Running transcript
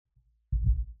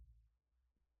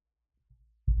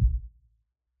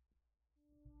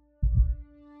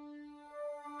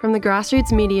From the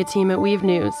grassroots media team at Weave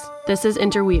News, this is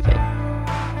Interweaving.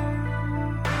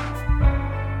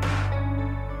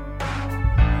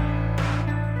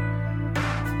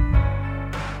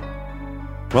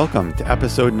 Welcome to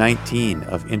episode 19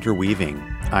 of Interweaving.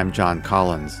 I'm John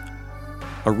Collins.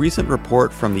 A recent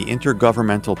report from the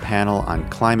Intergovernmental Panel on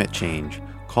Climate Change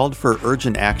called for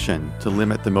urgent action to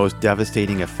limit the most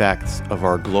devastating effects of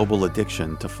our global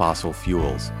addiction to fossil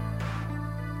fuels.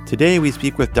 Today we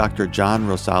speak with Dr. John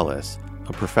Rosales,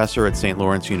 a professor at St.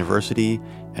 Lawrence University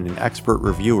and an expert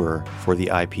reviewer for the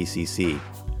IPCC.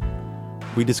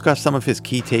 We discuss some of his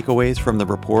key takeaways from the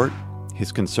report,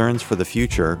 his concerns for the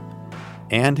future,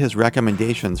 and his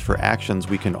recommendations for actions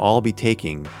we can all be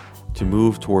taking to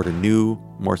move toward a new,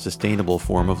 more sustainable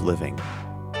form of living.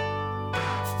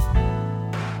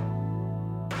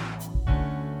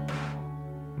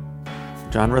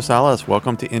 John Rosales,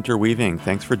 welcome to Interweaving.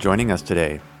 Thanks for joining us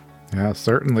today. Yeah,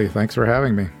 certainly. Thanks for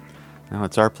having me. No,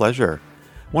 it's our pleasure.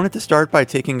 Wanted to start by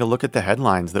taking a look at the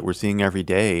headlines that we're seeing every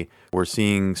day. We're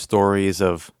seeing stories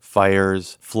of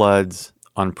fires, floods,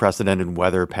 unprecedented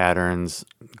weather patterns,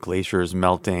 glaciers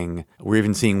melting. We're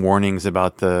even seeing warnings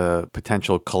about the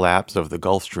potential collapse of the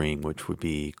Gulf Stream, which would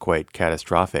be quite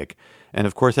catastrophic. And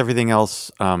of course, everything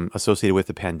else associated with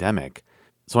the pandemic.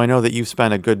 So I know that you've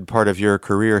spent a good part of your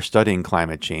career studying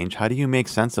climate change. How do you make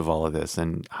sense of all of this,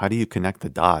 and how do you connect the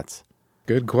dots?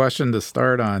 Good question to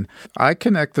start on. I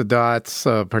connect the dots,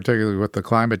 particularly with the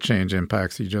climate change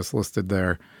impacts you just listed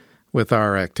there, with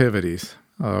our activities.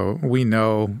 We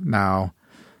know now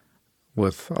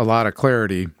with a lot of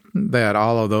clarity that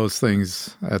all of those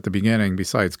things at the beginning,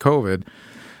 besides COVID,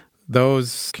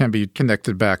 those can be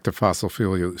connected back to fossil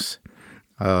fuel use.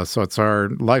 So it's our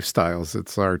lifestyles,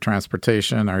 it's our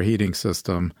transportation, our heating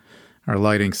system, our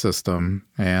lighting system,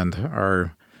 and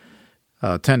our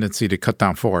tendency to cut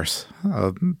down forests.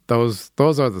 Those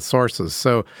are the sources.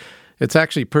 So it's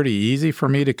actually pretty easy for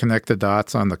me to connect the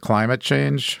dots on the climate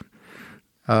change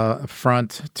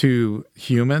front to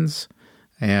humans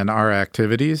and our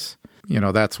activities. You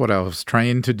know, that's what I was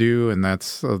trained to do, and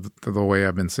that's the way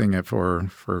I've been seeing it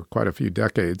for quite a few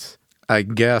decades. I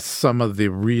guess some of the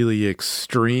really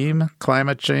extreme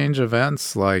climate change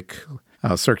events, like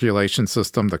circulation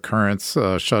system, the currents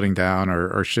shutting down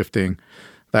or shifting,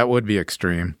 that would be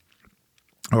extreme.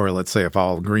 Or let's say if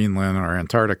all Greenland or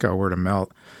Antarctica were to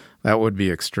melt, that would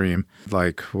be extreme.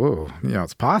 Like, whoa,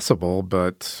 it's possible,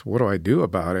 but what do I do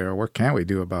about it? Or what can we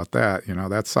do about that?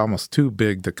 That's almost too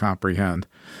big to comprehend.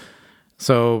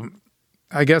 So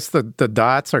I guess the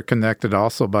dots are connected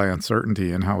also by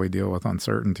uncertainty and how we deal with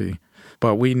uncertainty.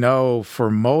 But we know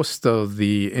for most of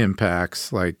the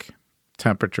impacts, like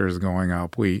temperatures going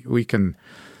up, we can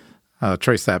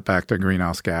trace that back to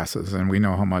greenhouse gases, and we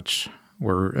know how much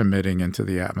we're emitting into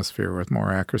the atmosphere with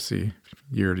more accuracy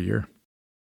year to year.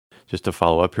 Just to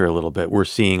follow up here a little bit, we're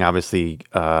seeing obviously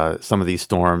some of these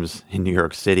storms in New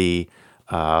York City,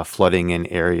 flooding in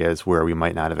areas where we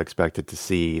might not have expected to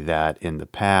see that in the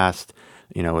past.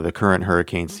 The current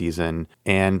hurricane season,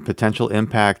 and potential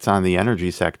impacts on the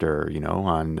energy sector,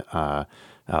 on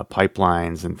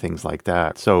pipelines and things like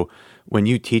that. So when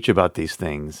you teach about these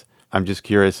things, I'm just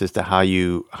curious as to how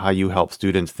you help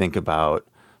students think about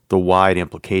the wide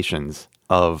implications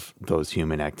of those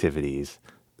human activities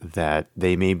that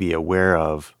they may be aware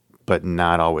of, but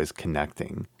not always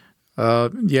connecting.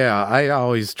 I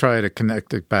always try to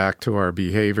connect it back to our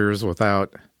behaviors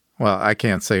without... Well, I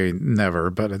can't say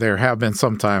never, but there have been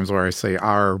some times where I say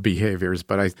our behaviors,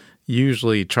 but I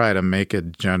usually try to make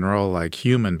it general, like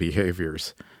human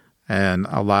behaviors, and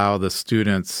allow the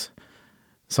students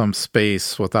some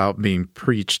space without being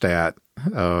preached at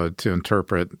to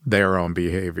interpret their own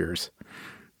behaviors.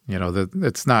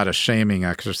 It's not a shaming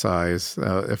exercise.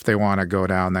 If they want to go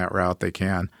down that route, they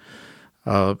can.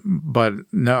 But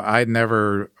no, I'd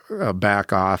never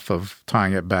back off of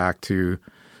tying it back to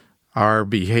our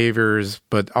behaviors,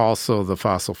 but also the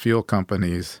fossil fuel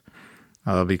companies,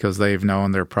 because they've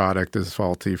known their product is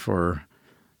faulty for,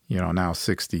 now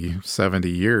 60, 70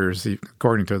 years,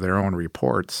 according to their own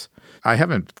reports. I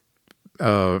haven't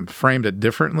framed it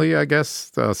differently, I guess,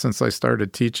 since I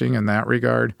started teaching in that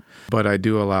regard, but I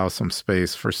do allow some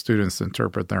space for students to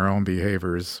interpret their own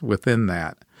behaviors within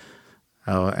that.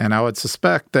 And I would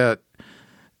suspect that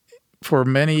for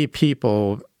many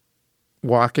people,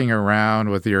 walking around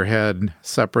with your head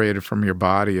separated from your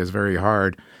body is very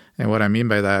hard. And what I mean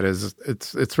by that is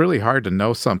it's really hard to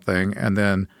know something and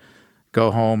then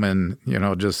go home and,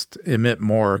 just emit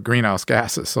more greenhouse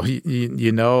gases. So,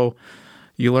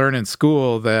 you learn in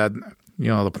school that,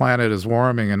 the planet is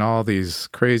warming and all these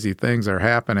crazy things are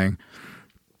happening.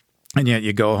 And yet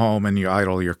you go home and you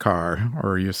idle your car,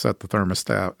 or you set the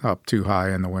thermostat up too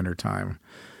high in the wintertime.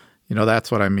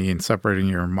 That's what I mean, separating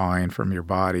your mind from your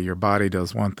body. Your body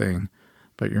does one thing,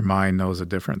 but your mind knows a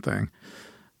different thing.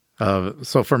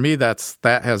 So for me, that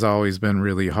has always been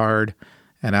really hard.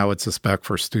 And I would suspect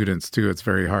for students, too, it's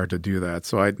very hard to do that.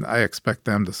 So I expect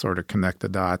them to sort of connect the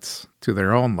dots to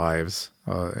their own lives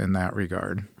in that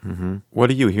regard. Mm-hmm. What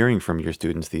are you hearing from your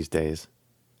students these days?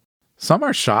 Some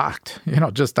are shocked,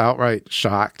 just outright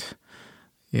shocked,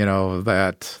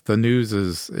 that the news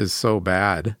is so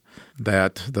bad,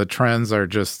 that the trends are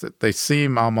they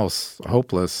seem almost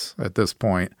hopeless at this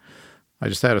point. I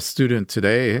just had a student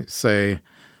today say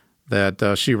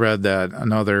that she read that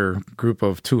another group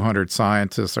of 200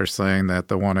 scientists are saying that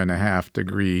the 1.5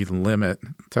 degree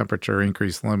temperature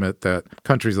increase limit that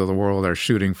countries of the world are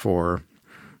shooting for,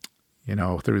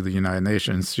 through the United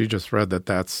Nations. She just read that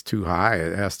that's too high.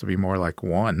 It has to be more like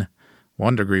 1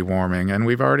 degree warming. And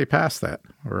we've already passed that.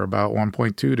 We're about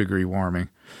 1.2 degree warming,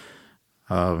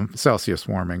 Celsius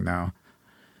warming now.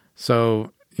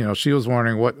 So, she was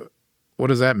wondering, what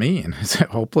does that mean? Is it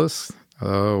hopeless?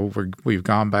 We've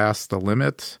gone past the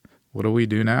limit. What do we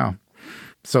do now?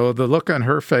 So the look on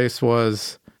her face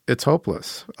was, it's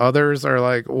hopeless. Others are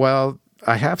like, well,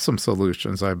 I have some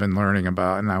solutions I've been learning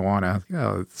about, and I want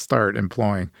to start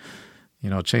employing,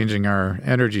 changing our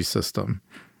energy system,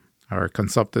 our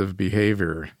consumptive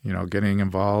behavior, getting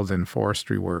involved in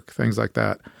forestry work, things like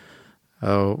that,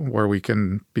 where we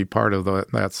can be part of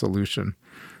that solution.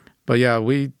 But yeah,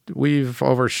 we've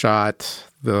overshot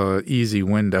the easy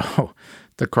window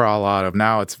to crawl out of.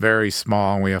 Now it's very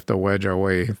small, and we have to wedge our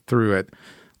way through it,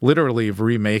 literally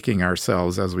remaking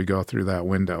ourselves as we go through that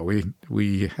window.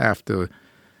 We have to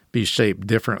be shaped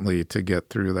differently to get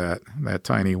through that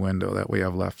tiny window that we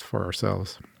have left for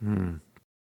ourselves.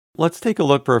 Let's take a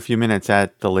look for a few minutes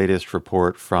at the latest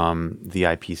report from the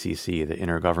IPCC, the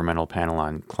Intergovernmental Panel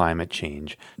on Climate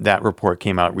Change. That report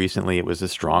came out recently. It was a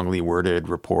strongly worded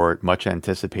report, much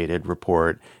anticipated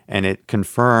report, and it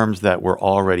confirms that we're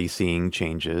already seeing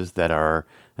changes that are,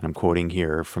 and I'm quoting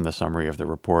here from the summary of the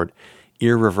report,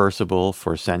 irreversible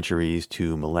for centuries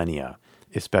to millennia,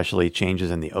 especially changes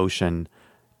in the ocean,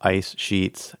 ice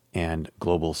sheets, and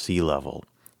global sea level.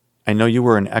 I know you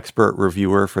were an expert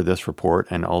reviewer for this report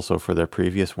and also for the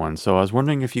previous one, so I was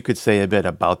wondering if you could say a bit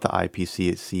about the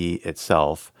IPCC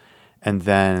itself and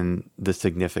then the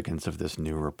significance of this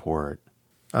new report.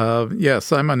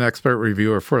 Yes, I'm an expert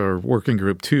reviewer for Working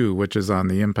Group 2, which is on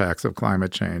the impacts of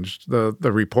climate change. The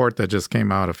report that just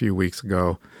came out a few weeks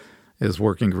ago is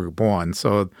Working Group 1.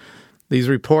 So these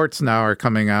reports now are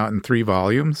coming out in 3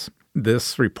 volumes.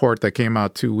 This report that came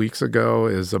out 2 weeks ago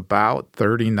is about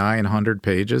 3,900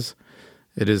 pages.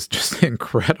 It is just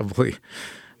incredibly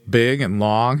big and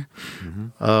long,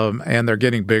 and they're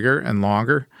getting bigger and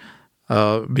longer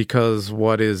because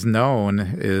what is known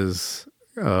is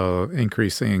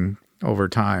increasing over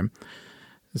time.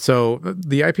 So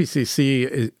the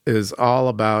IPCC is all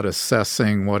about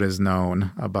assessing what is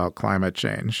known about climate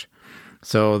change.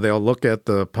 So they'll look at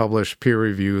the published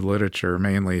peer-reviewed literature,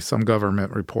 mainly some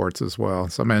government reports as well,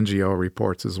 some NGO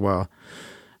reports as well.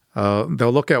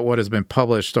 They'll look at what has been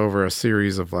published over a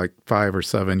series of like 5 or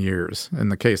 7 years. In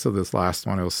the case of this last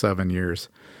one, it was 7 years.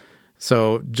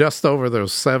 So just over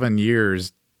those 7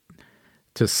 years,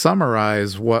 to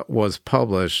summarize what was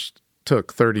published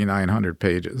took 3,900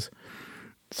 pages.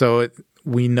 So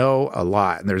we know a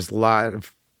lot, and there's a lot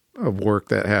of work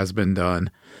that has been done.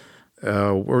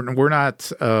 We're not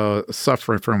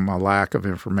suffering from a lack of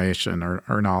information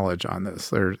or knowledge on this.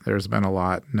 There's been a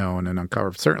lot known and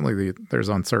uncovered. Certainly there's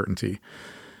uncertainty,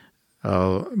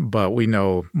 but we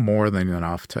know more than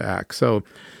enough to act. So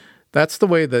that's the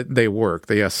way that they work.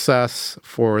 They assess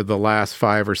for the last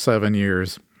 5 or 7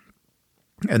 years,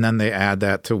 and then they add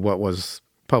that to what was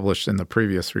published in the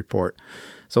previous report.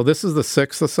 So this is the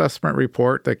 6th assessment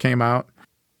report that came out.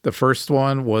 The first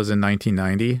one was in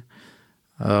 1990.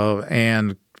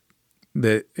 And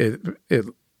it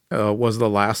was the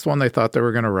last one they thought they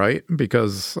were going to write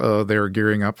because they were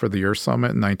gearing up for the Earth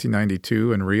Summit in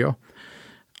 1992 in Rio.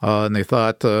 And they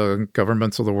thought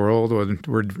governments of the world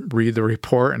would read the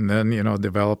report and then,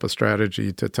 develop a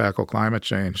strategy to tackle climate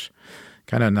change.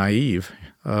 Kind of naive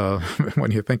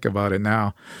when you think about it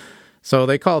now. So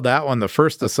they called that one the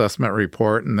first assessment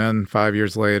report, and then 5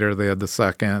 years later they had the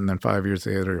second, and then 5 years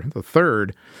later the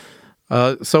third.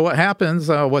 So what happens,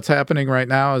 what's happening right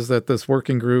now is that this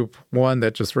Working Group 1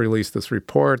 that just released this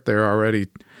report, they're already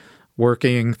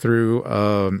working through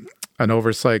an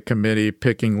oversight committee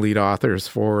picking lead authors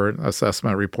for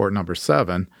assessment report number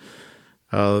 7.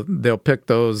 They'll pick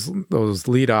those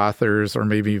lead authors, or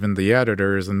maybe even the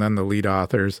editors, and then the lead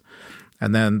authors,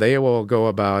 and then they will go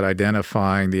about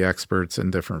identifying the experts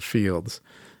in different fields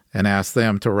and ask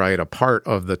them to write a part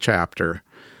of the chapter.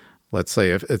 Let's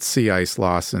say if it's sea ice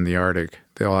loss in the Arctic,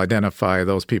 they'll identify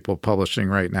those people publishing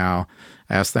right now,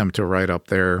 ask them to write up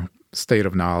their state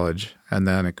of knowledge, and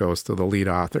then it goes to the lead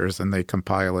authors and they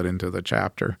compile it into the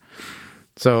chapter.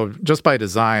 So just by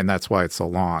design, that's why it's so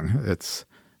long.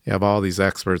 You have all these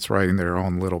experts writing their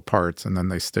own little parts, and then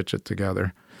they stitch it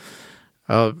together.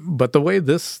 But the way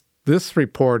this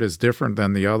report is different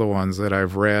than the other ones that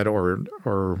I've read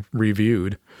or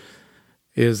reviewed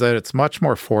is that it's much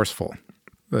more forceful.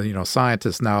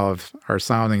 Scientists now are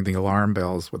sounding the alarm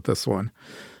bells with this one.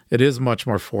 It is much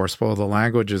more forceful. The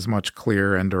language is much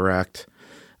clearer and direct.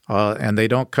 And they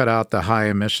don't cut out the high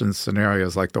emissions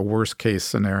scenarios, like the worst case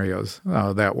scenarios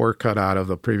that were cut out of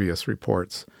the previous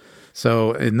reports.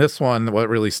 So in this one, what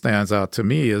really stands out to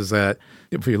me is that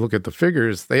if you look at the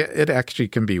figures, it actually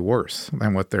can be worse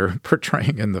than what they're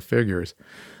portraying in the figures.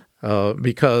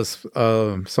 Because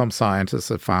some scientists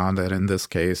have found that in this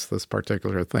case, this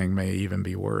particular thing may even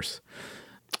be worse.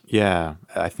 Yeah,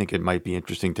 I think it might be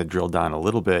interesting to drill down a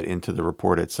little bit into the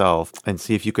report itself and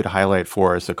see if you could highlight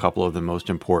for us a couple of the most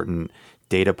important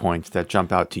data points that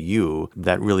jump out to you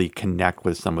that really connect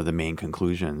with some of the main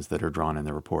conclusions that are drawn in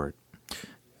the report.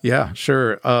 Yeah,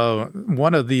 sure.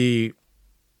 One of the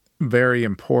very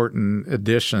important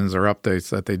additions or updates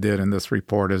that they did in this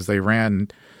report is they ran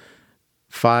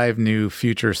 5 new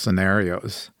future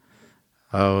scenarios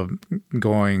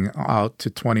going out to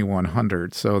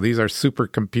 2100. So these are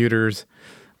supercomputers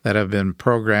that have been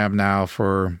programmed now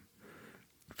for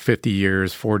 50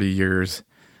 years, 40 years.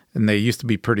 And they used to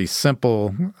be pretty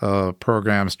simple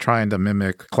programs trying to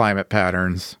mimic climate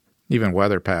patterns, even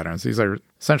weather patterns. These are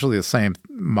essentially the same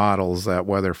models that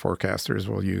weather forecasters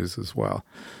will use as well.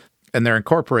 And they're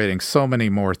incorporating so many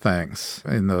more things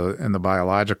in the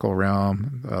biological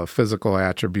realm, physical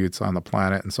attributes on the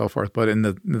planet and so forth. But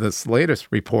in this latest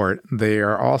report, they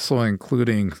are also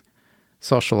including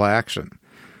social action.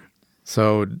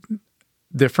 So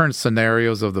different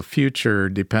scenarios of the future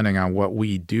depending on what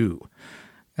we do.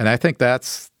 And I think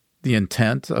that's the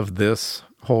intent of this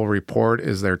whole report,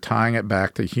 is they're tying it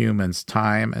back to humans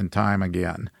time and time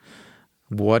again.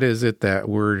 What is it that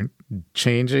we're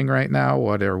changing right now?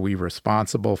 What are we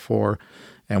responsible for?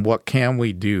 And what can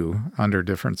we do under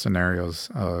different scenarios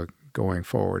going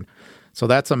forward? So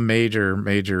that's a major,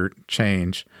 major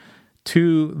change.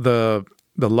 To the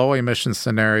low emission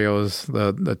scenarios,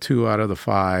 the 2 out of the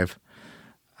 5,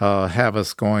 have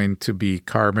us going to be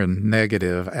carbon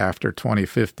negative after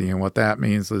 2050. And what that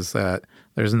means is that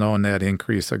there's no net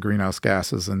increase of greenhouse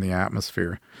gases in the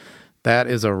atmosphere. That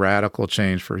is a radical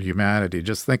change for humanity.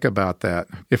 Just think about that.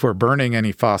 If we're burning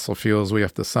any fossil fuels, we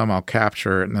have to somehow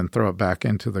capture it and then throw it back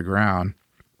into the ground.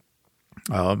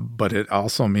 But it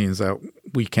also means that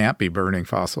we can't be burning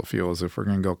fossil fuels if we're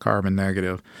going to go carbon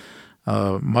negative.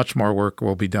 Much more work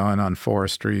will be done on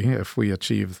forestry if we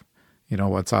achieve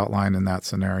what's outlined in that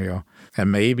scenario,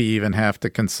 and maybe even have to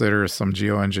consider some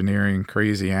geoengineering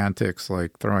crazy antics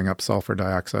like throwing up sulfur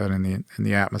dioxide in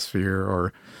the atmosphere,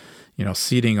 or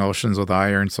seeding oceans with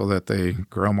iron so that they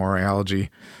grow more algae.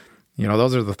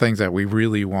 Those are the things that we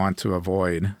really want to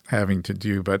avoid having to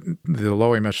do. But the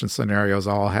low emission scenarios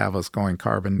all have us going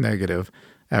carbon negative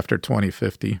after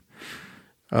 2050.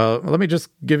 Let me just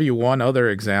give you one other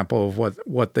example of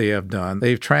what they have done.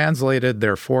 They've translated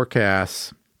their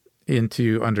forecasts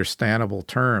into understandable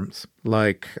terms.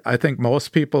 Like, I think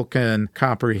most people can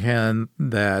comprehend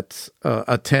that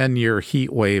a 10-year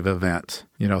heat wave event.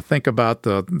 Think about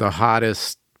the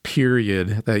hottest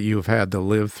period that you've had to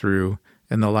live through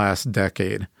in the last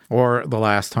decade, or the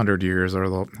last 100 years,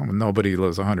 or nobody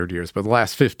lives 100 years, but the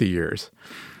last 50 years.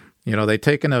 They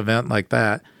take an event like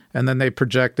that, and then they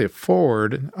project it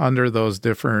forward under those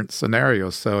different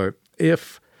scenarios. So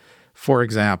if, for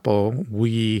example,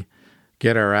 we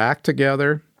get our act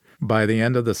together, by the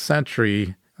end of the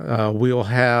century, we'll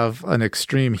have an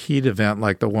extreme heat event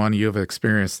like the one you've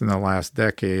experienced in the last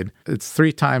decade. It's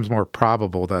 3 times more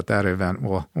probable that event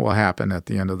will happen at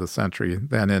the end of the century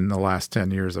than in the last 10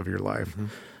 years of your life,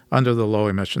 under the low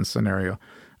emission scenario.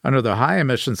 Under the high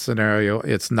emission scenario,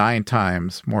 it's 9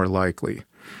 times more likely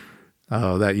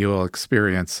that you will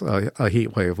experience a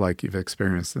heat wave like you've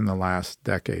experienced in the last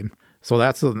decade. So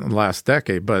that's in the last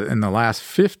decade, but in the last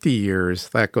 50 years,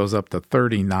 that goes up to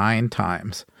 39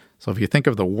 times. So if you think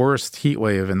of the worst heat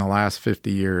wave in the last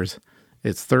 50 years,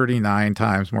 it's 39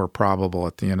 times more probable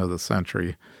at the end of the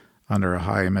century under a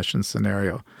high emission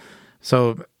scenario.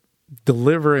 So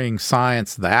delivering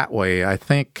science that way, I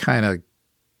think, kind of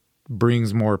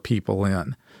brings more people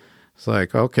in. It's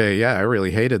like, okay, yeah, I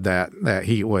really hated that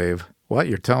heat wave. What,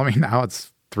 you're telling me now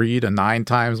it's 3 to 9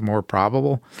 times more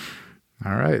probable?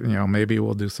 All right, maybe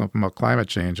we'll do something about climate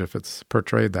change if it's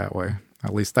portrayed that way.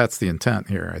 At least that's the intent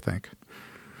here, I think.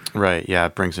 Right, yeah,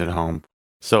 it brings it home.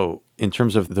 So in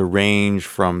terms of the range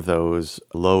from those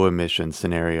low emission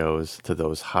scenarios to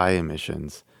those high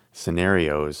emissions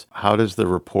scenarios, how does the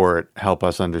report help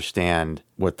us understand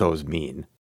what those mean?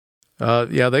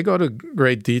 They go to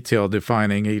great detail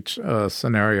defining each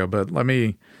scenario, but let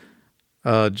me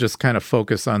just kind of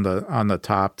focus on the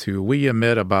top two. We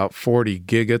emit about 40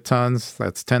 gigatons.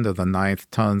 That's 10 to the 9th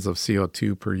tons of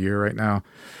CO2 per year right now.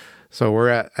 So we're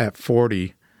at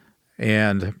 40.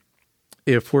 And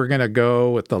if we're going to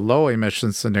go with the low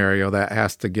emission scenario, that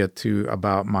has to get to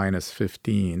about minus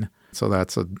 15. So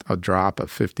that's a drop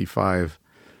of 55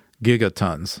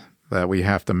 gigatons that we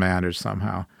have to manage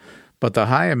somehow. But the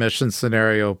high emission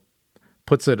scenario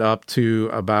puts it up to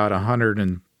about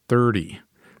 130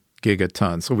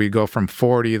 gigatons. So we go from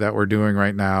 40 that we're doing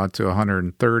right now to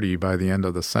 130 by the end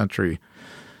of the century.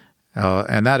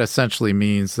 And that essentially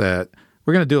means that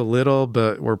we're going to do a little,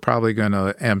 but we're probably going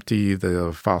to empty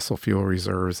the fossil fuel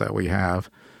reserves that we have.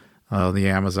 The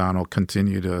Amazon will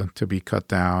continue to be cut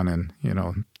down and,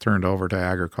 turned over to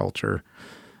agriculture.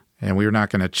 And we're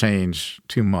not going to change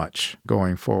too much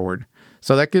going forward.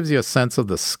 So that gives you a sense of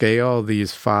the scale of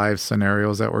these 5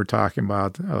 scenarios that we're talking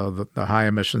about. The high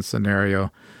emission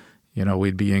scenario,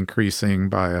 we'd be increasing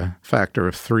by a factor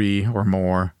of 3 or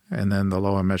more. And then the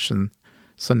low emission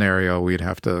scenario, we'd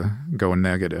have to go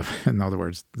negative. In other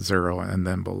words, 0 and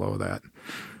then below that.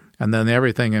 And then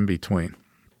everything in between.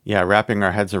 Yeah, wrapping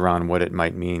our heads around what it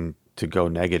might mean to go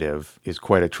negative is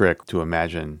quite a trick to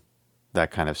imagine that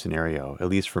kind of scenario, at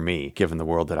least for me, given the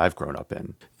world that I've grown up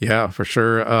in. Yeah, for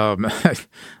sure.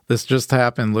 This just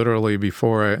happened literally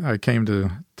before I came to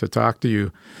talk to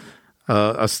you.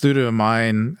 A student of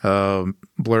mine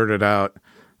blurted out,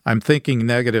 I'm thinking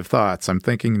negative thoughts. And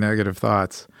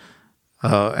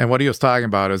what he was talking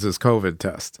about is his COVID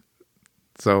test.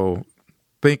 So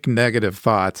think negative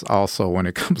thoughts also when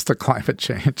it comes to climate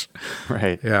change.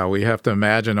 Right. Yeah, we have to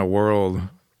imagine a world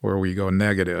where we go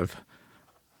negative.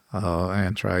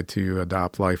 And try to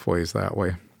adopt life ways that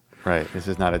way. Right. This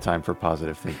is not a time for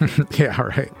positive thinking. Yeah,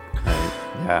 right.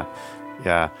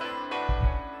 Yeah.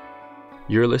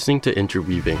 You're listening to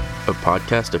Interweaving, a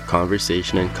podcast of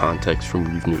conversation and context from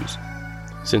Weave News.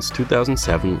 Since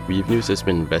 2007, Weave News has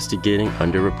been investigating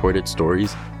underreported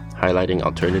stories, highlighting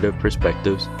alternative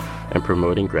perspectives, and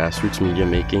promoting grassroots media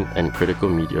making and critical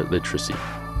media literacy.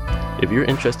 If you're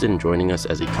interested in joining us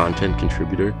as a content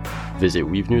contributor, visit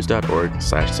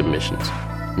weavenews.org/submissions.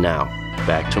 Now,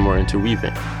 back to more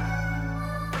Interweaving.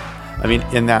 I mean,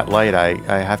 in that light, I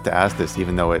have to ask this,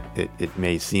 even though it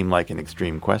may seem like an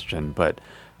extreme question, but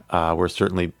we're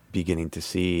certainly beginning to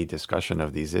see discussion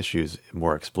of these issues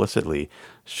more explicitly.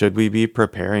 Should we be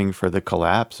preparing for the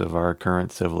collapse of our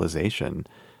current civilization?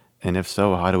 And if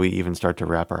so, how do we even start to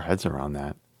wrap our heads around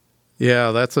that?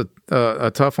 Yeah, that's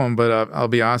a tough one, but I'll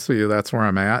be honest with you, that's where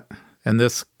I'm at. And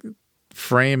this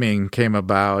framing came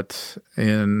about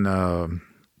in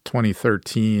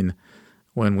 2013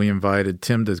 when we invited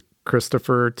Tim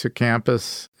Christopher to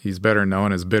campus. He's better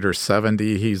known as Bidder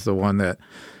 70. He's the one that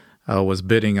was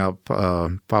bidding up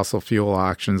fossil fuel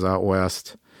auctions out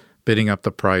west, bidding up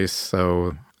the price,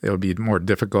 so it would be more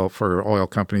difficult for oil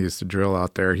companies to drill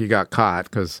out there. He got caught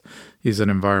because he's an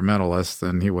environmentalist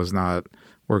and he was not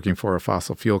working for a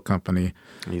fossil fuel company.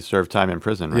 He served time in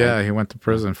prison, right? Yeah, he went to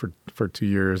prison for 2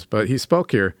 years. But he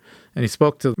spoke here, and he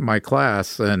spoke to my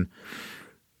class, and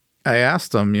I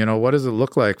asked him, what does it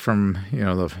look like from,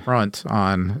 the front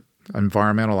on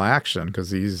environmental action?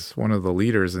 Because he's one of the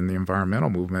leaders in the environmental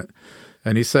movement.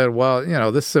 And he said, well,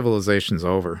 this civilization's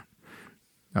over.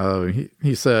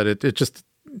 He said, it just,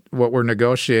 what we're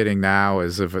negotiating now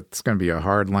is if it's going to be a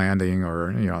hard landing or,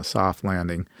 a soft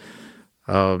landing.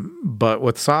 But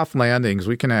with soft landings,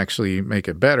 we can actually make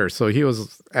it better. So he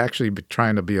was actually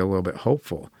trying to be a little bit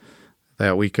hopeful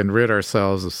that we can rid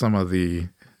ourselves of some of the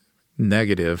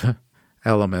negative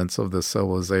elements of the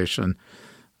civilization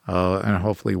and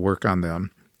hopefully work on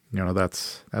them.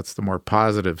 That's the more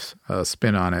positive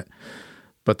spin on it.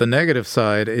 But the negative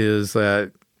side is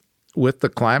that with the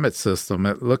climate system,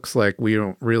 it looks like we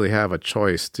don't really have a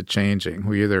choice to changing.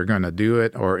 We're either going to do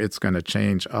it or it's going to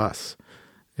change us.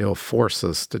 It'll force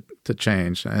us to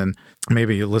change. And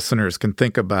maybe listeners can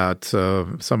think about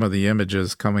some of the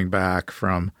images coming back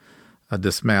from a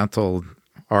dismantled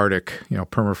Arctic,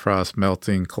 permafrost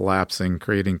melting, collapsing,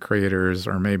 creating craters,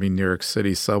 or maybe New York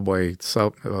City subway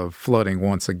flooding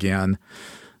once again.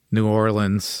 New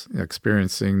Orleans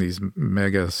experiencing these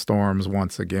mega storms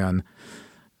once again.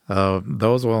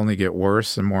 Those will only get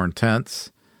worse and more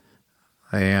intense,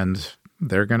 and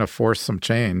they're going to force some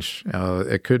change.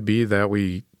 It could be that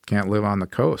we can't live on the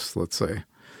coast, let's say.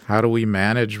 How do we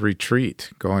manage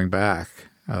retreat going back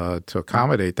to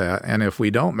accommodate that? And if we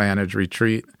don't manage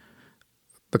retreat,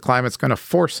 the climate's going to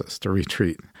force us to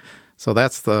retreat. So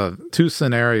that's the two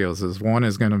scenarios. Is one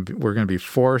is we're going to be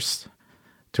forced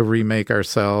to remake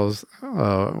ourselves,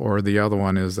 or the other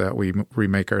one is that we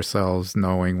remake ourselves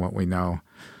knowing what we know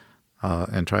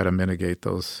and try to mitigate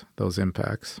those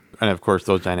impacts. And of course,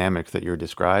 those dynamics that you're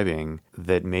describing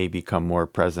that may become more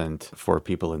present for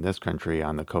people in this country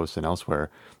on the coast and elsewhere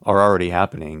are already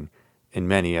happening in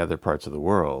many other parts of the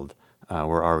world.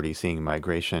 We're already seeing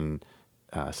migration,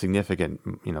 significant,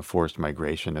 forced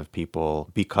migration of people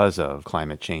because of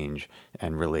climate change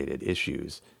and related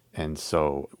issues. And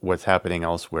so what's happening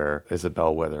elsewhere is a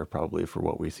bellwether probably for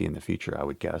what we see in the future, I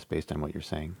would guess, based on what you're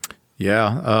saying.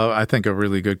 Yeah, I think a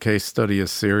really good case study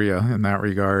is Syria in that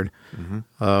regard.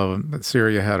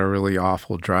 Syria had a really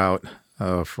awful drought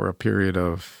for a period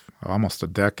of almost a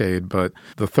decade, but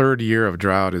the third year of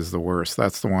drought is the worst.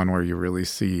 That's the one where you really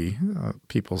see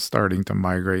people starting to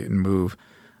migrate and move.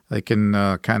 They can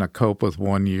kind of cope with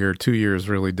 1 year, 2 years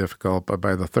really difficult, but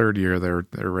by the third year,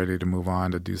 they're ready to move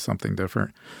on to do something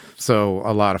different. So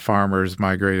a lot of farmers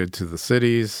migrated to the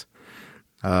cities.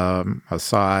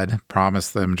 Assad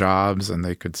promised them jobs and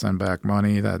they could send back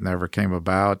money. That never came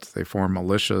about. They formed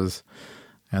militias,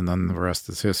 and then the rest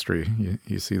is history.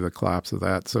 You see the collapse of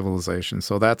that civilization.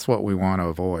 So that's what we want to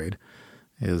avoid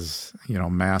is,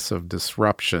 massive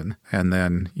disruption, and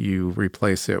then you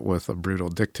replace it with a brutal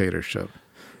dictatorship.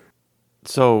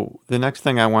 So the next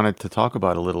thing I wanted to talk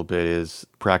about a little bit is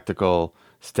practical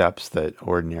steps that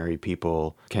ordinary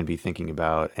people can be thinking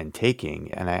about and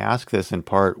taking. And I ask this in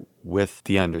part with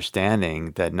the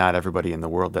understanding that not everybody in the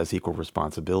world has equal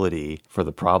responsibility for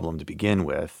the problem to begin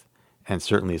with. And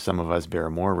certainly some of us bear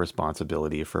more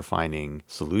responsibility for finding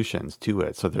solutions to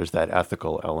it. So there's that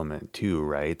ethical element too,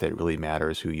 right? That really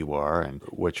matters who you are and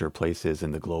what your place is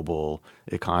in the global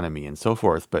economy and so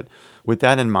forth. But with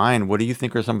that in mind, what do you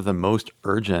think are some of the most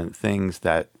urgent things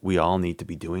that we all need to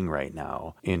be doing right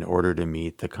now in order to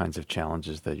meet the kinds of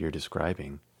challenges that you're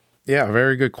describing? Yeah,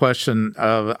 very good question.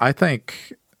 I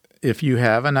think if you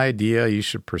have an idea, you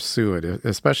should pursue it,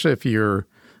 especially if you're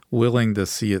willing to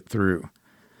see it through.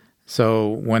 So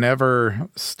whenever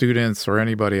students or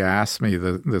anybody asks me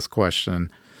this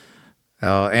question,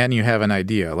 and you have an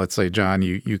idea, let's say, John,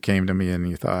 you came to me and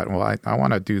you thought, well, I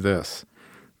want to do this.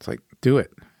 It's like, do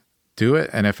it. Do it.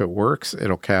 And if it works,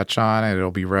 it'll catch on and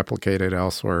it'll be replicated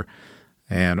elsewhere.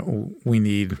 And we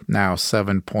need now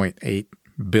 7.8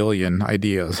 billion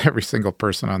ideas. Every single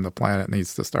person on the planet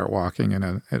needs to start walking in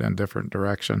a different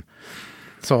direction.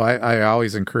 So I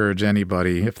always encourage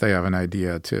anybody, if they have an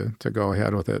idea, to go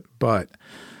ahead with it. But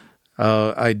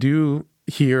I do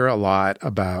hear a lot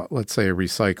about, let's say,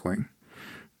 recycling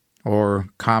or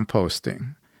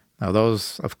composting. Now,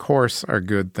 those, of course, are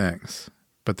good things,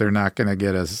 but they're not going to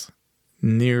get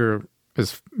we're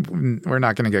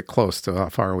not going to get close to how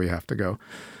far we have to go.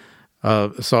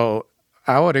 So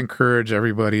I would encourage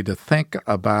everybody to think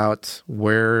about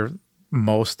where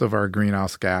most of our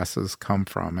greenhouse gases come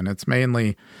from. And it's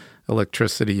mainly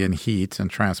electricity and heat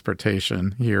and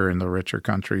transportation here in the richer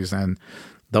countries. And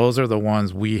those are the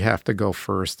ones we have to go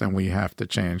first and we have to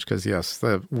change. Because, yes,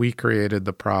 we created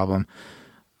the problem.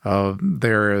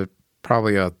 There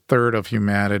probably a third of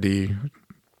humanity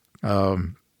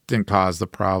didn't cause the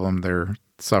problem. They're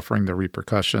suffering the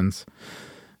repercussions.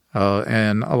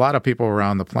 And a lot of people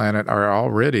around the planet are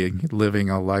already living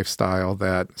a lifestyle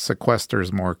that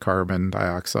sequesters more carbon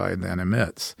dioxide than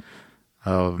emits.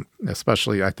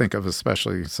 Especially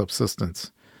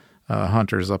subsistence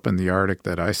hunters up in the Arctic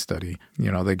that I study.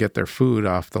 They get their food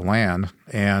off the land,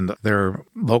 and their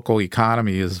local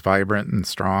economy is vibrant and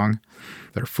strong.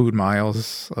 Their food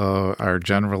miles are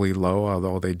generally low,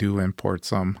 although they do import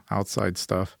some outside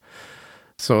stuff.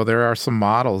 So there are some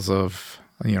models of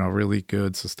really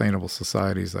good sustainable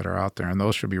societies that are out there, and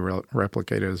those should be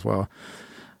replicated as well.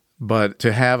 But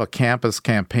to have a campus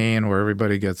campaign where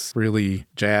everybody gets really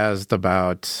jazzed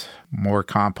about more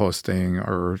composting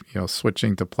or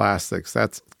switching to plastics,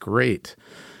 that's great.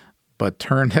 But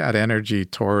turn that energy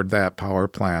toward that power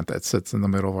plant that sits in the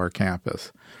middle of our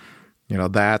campus.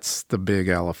 That's the big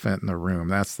elephant in the room.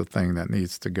 That's the thing that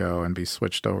needs to go and be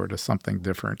switched over to something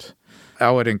different.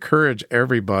 I would encourage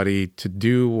everybody to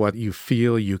do what you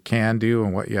feel you can do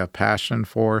and what you have passion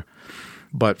for.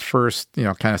 But first,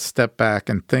 kind of step back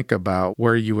and think about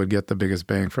where you would get the biggest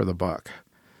bang for the buck.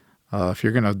 If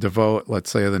you're going to devote, let's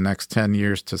say, the next 10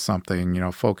 years to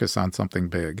something, focus on something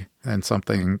big and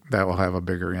something that will have a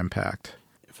bigger impact.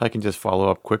 If I can just follow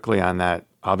up quickly on that,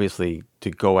 obviously to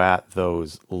go at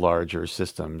those larger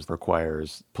systems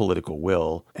requires political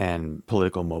will and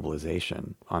political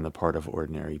mobilization on the part of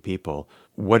ordinary people.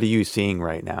 What are you seeing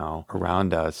right now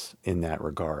around us in that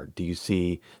regard? Do you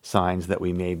see signs that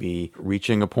we may be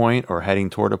reaching a point or heading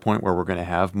toward a point where we're going to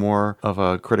have more of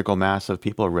a critical mass of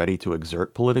people ready to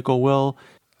exert political will?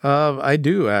 I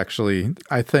do, actually.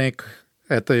 I think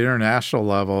at the international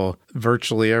level,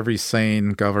 virtually every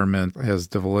sane government has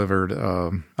delivered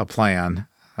a plan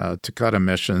to cut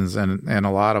emissions, and a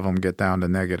lot of them get down to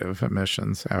negative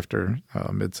emissions after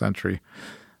mid-century.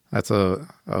 That's a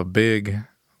big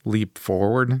leap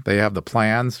forward. They have the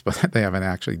plans, but they haven't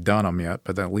actually done them yet,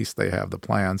 but at least they have the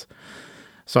plans.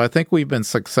 So I think we've been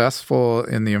successful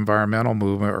in the environmental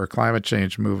movement or climate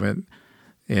change movement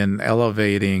in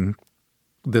elevating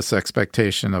this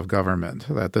expectation of government,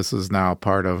 that this is now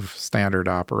part of standard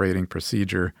operating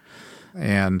procedure,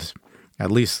 and at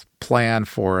least plan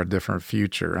for a different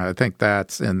future. I think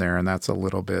that's in there, and that's a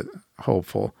little bit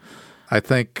hopeful. I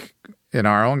think in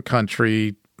our own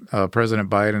country,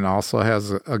 President Biden also has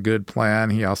a good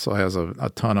plan. He also has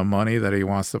a ton of money that he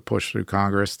wants to push through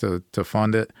Congress to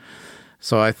fund it.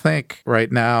 So I think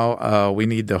right now we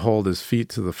need to hold his feet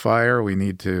to the fire. We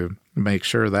need to make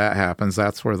sure that happens.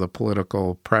 That's where the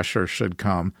political pressure should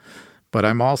come. But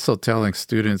I'm also telling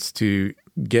students to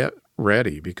get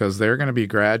ready, because they're going to be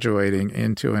graduating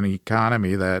into an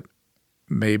economy that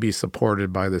may be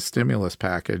supported by the stimulus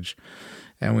package.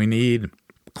 And we need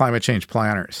climate change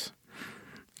planners.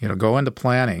 Go into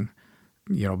planning.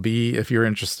 If you're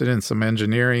interested in some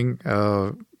engineering,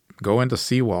 go into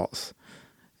seawalls.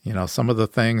 Some of the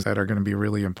things that are going to be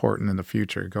really important in the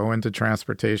future. Go into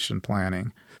transportation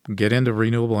planning. Get into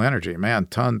renewable energy. Man,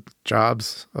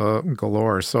 jobs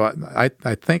galore. So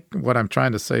I think what I'm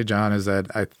trying to say, John, is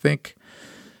that I think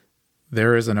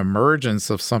there is an emergence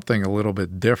of something a little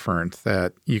bit different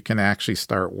that you can actually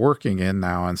start working in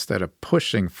now instead of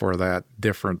pushing for that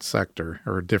different sector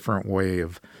or a different way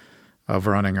of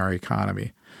running our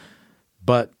economy.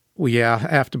 But we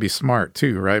have to be smart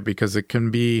too, right? Because it can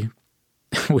be,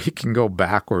 we can go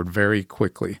backward very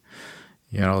quickly.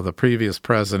 The previous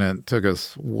president took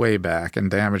us way back and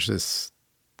damaged this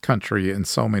country in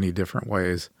so many different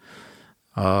ways,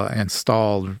 and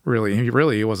stalled.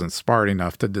 He wasn't smart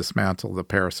enough to dismantle the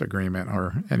Paris Agreement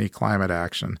or any climate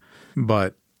action.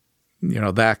 But,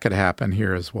 that could happen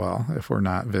here as well if we're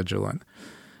not vigilant.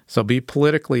 So be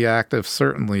politically active,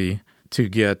 certainly, to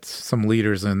get some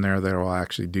leaders in there that will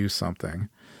actually do something.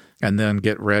 And then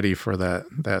get ready for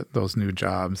those new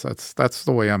jobs. That's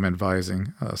the way I'm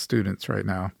advising students right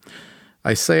now.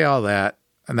 I say all that,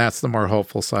 and that's the more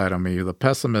hopeful side of me. The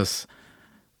pessimist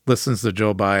listens to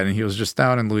Joe Biden. He was just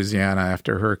down in Louisiana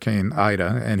after Hurricane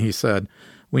Ida, and he said,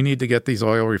 we need to get these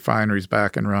oil refineries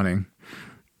back and running,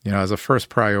 as a first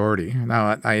priority.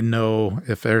 Now, I know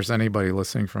if there's anybody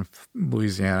listening from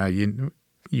Louisiana,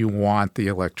 you want the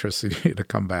electricity to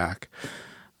come back.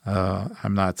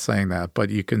 I'm not saying that, but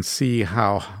you can see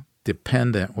how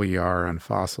dependent we are on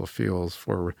fossil fuels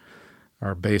for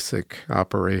our basic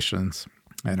operations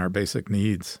and our basic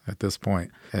needs at this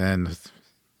point. And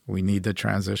we need to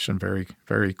transition very,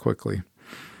 very quickly.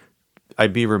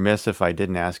 I'd be remiss if I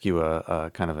didn't ask you a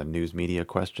kind of a news media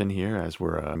question here, as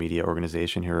we're a media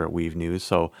organization here at Weave News.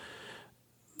 So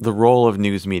the role of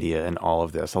news media in all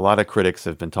of this. A lot of critics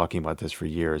have been talking about this for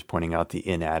years, pointing out the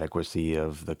inadequacy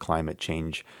of the climate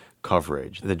change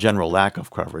coverage, the general lack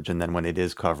of coverage. And then when it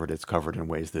is covered, it's covered in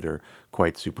ways that are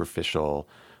quite superficial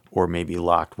or maybe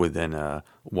locked within a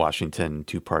Washington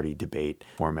two-party debate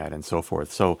format and so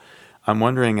forth. So I'm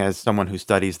wondering, as someone who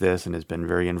studies this and has been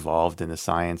very involved in the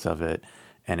science of it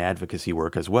and advocacy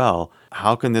work as well,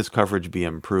 how can this coverage be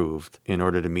improved in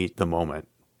order to meet the moment?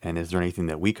 And is there anything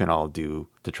that we can all do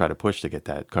to try to push to get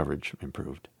that coverage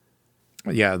improved?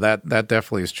 Yeah, that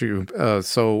definitely is true.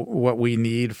 So what we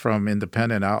need from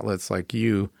independent outlets like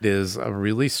you is a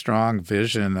really strong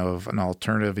vision of an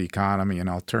alternative economy, an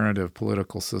alternative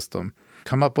political system.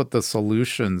 Come up with the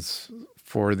solutions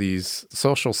for these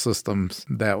social systems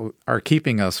that are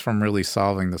keeping us from really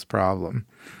solving this problem.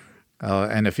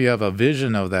 And if you have a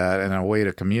vision of that and a way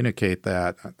to communicate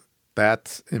that,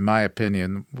 that, in my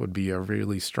opinion, would be a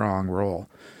really strong role.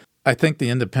 I think the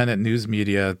independent news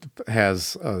media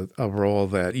has a role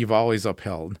that you've always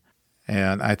upheld,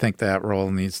 and I think that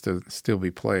role needs to still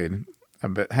be played.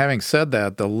 But having said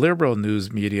that, the liberal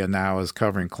news media now is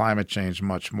covering climate change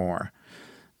much more.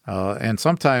 And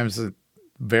sometimes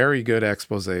very good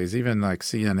exposés, even like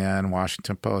CNN,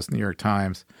 Washington Post, New York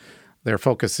Times, They're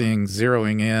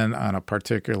zeroing in on a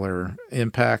particular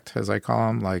impact, as I call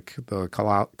them, like the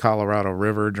Colorado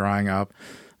River drying up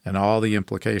and all the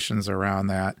implications around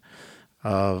that.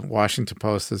 Washington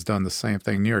Post has done the same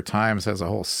thing. New York Times has a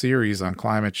whole series on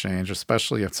climate change,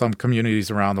 especially in some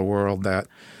communities around the world that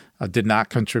did not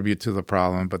contribute to the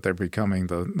problem, but they're becoming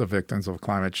the victims of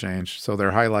climate change. So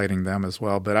they're highlighting them as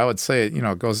well. But I would say,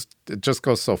 it just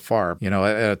goes so far.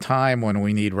 At a time when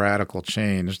we need radical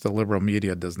change, the liberal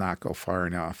media does not go far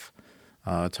enough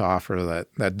to offer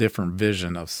that different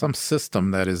vision of some system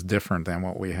that is different than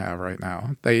what we have right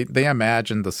now. They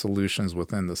imagine the solutions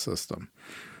within the system,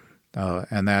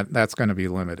 and that's going to be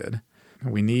limited.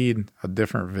 We need a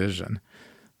different vision.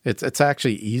 It's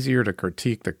actually easier to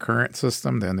critique the current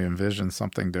system than to envision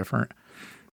something different.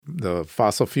 The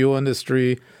fossil fuel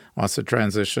industry wants to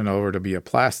transition over to be a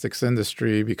plastics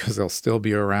industry because they'll still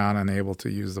be around and able to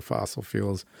use the fossil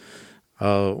fuels.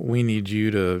 We need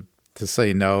you to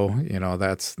say no.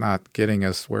 That's not getting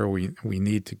us where we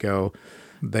need to go.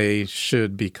 They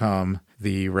should become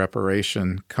the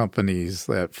reparation companies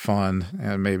that fund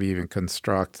and maybe even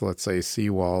construct, let's say,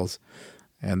 seawalls.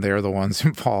 And they're the ones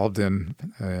involved in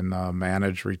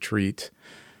managed retreat.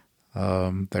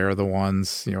 They're the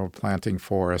ones, planting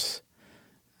forests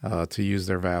to use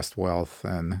their vast wealth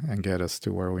and get us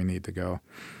to where we need to go.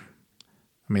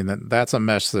 I mean, that's a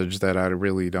message that I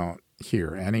really don't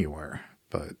hear anywhere,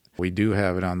 but we do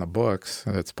have it on the books.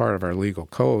 It's part of our legal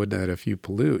code that if you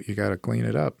pollute, you got to clean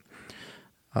it up.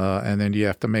 And then you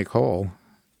have to make whole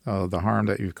the harm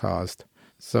that you've caused.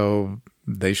 So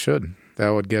they should.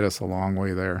 That would get us a long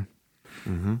way there.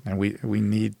 Mm-hmm. And we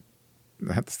need,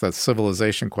 that's the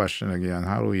civilization question again.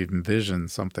 How do we envision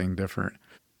something different?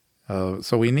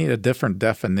 So we need a different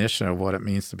definition of what it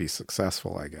means to be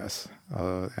successful, I guess.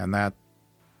 And that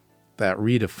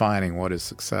redefining what is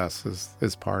success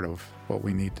is part of what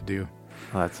we need to do.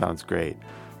 Well, that sounds great.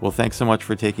 Well, thanks so much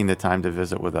for taking the time to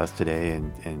visit with us today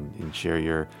and share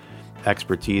your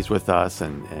expertise with us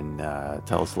and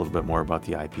tell us a little bit more about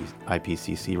the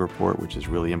IPCC report, which is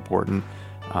really important.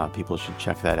 People should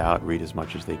check that out, read as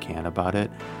much as they can about it.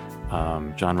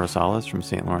 John Rosales from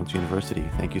St. Lawrence University,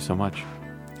 thank you so much.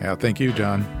 Yeah, thank you,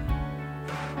 John.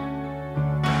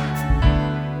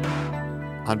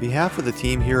 On behalf of the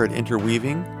team here at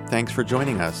Interweaving, thanks for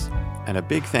joining us. And a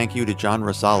big thank you to John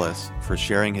Rosales for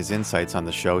sharing his insights on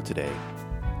the show today.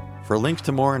 For links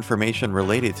to more information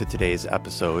related to today's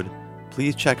episode,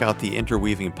 please check out the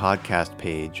Interweaving podcast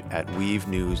page at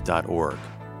weavenews.org.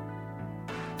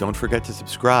 Don't forget to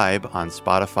subscribe on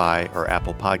Spotify or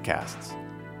Apple Podcasts.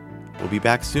 We'll be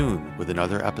back soon with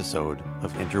another episode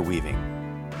of Interweaving.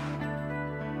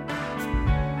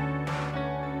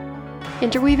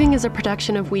 Interweaving is a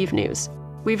production of Weave News,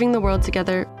 weaving the world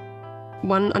together,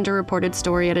 one underreported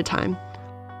story at a time.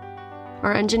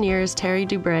 Our engineer is Terry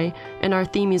Dubray, and our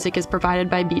theme music is provided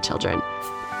by Bee Children.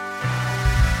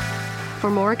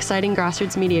 For more exciting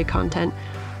grassroots media content,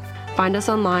 find us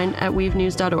online at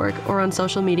weavenews.org or on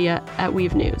social media at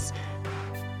Weave News.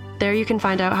 There you can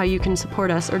find out how you can support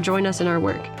us or join us in our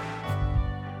work.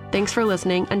 Thanks for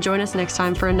listening, and join us next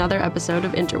time for another episode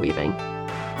of Interweaving.